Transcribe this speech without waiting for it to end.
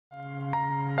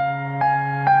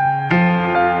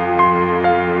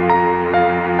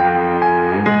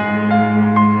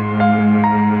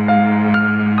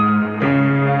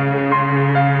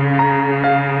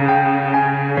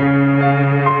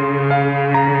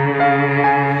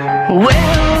Will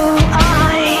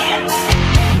I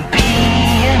be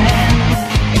an end?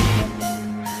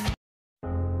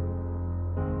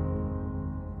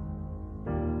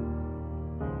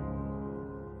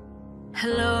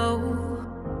 Hello,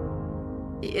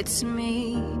 it's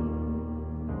me.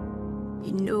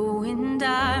 You know,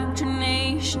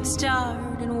 indoctrination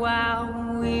started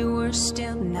while we were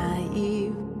still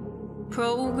naive,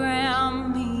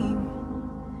 programming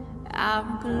our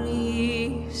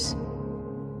beliefs.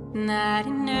 That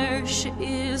inertia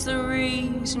is the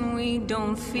reason we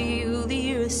don't feel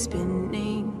the earth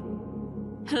spinning.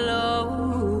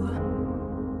 Hello,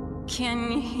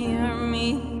 can you hear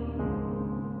me?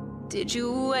 Did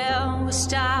you ever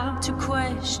stop to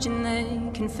question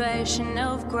the confession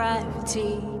of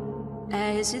gravity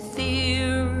as a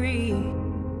theory?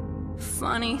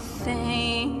 Funny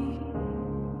thing,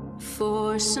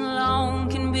 force alone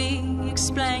can be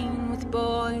explained with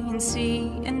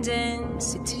buoyancy and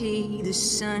density. The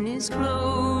sun is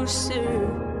closer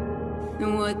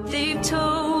than what they've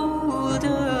told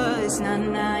us, not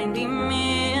 90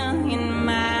 million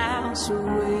miles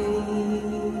away.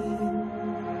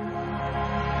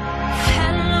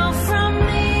 Hello from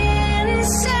the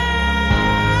inside,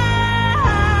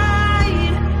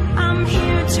 I'm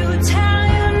here to tell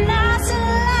you not to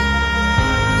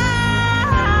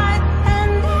lie.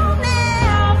 And there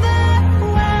never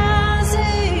was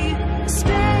a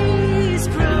space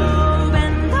probe,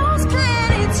 and those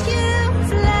planets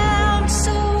you've left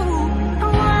so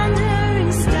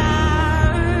wandering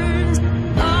stars.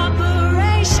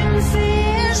 Operation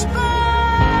Fishbowl.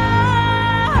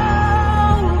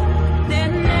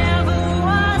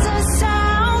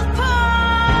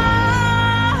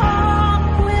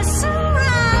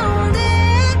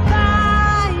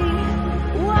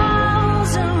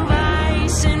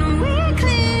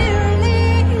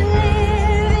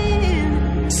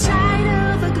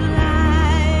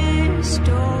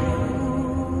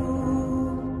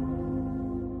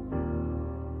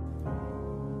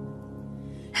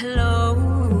 Hello,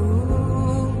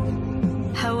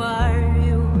 how are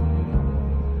you?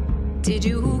 Did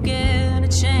you get a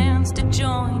chance to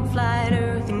join Flight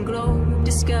Earth and Globe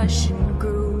discussion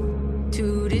group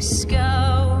to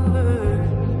discover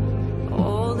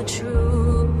all the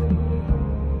truth?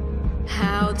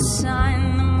 How the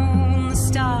sun, the moon, the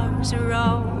stars are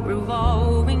all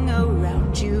revolving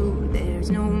around you. There's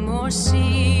no more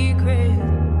secret.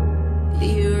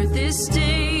 The Earth is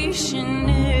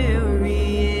stationary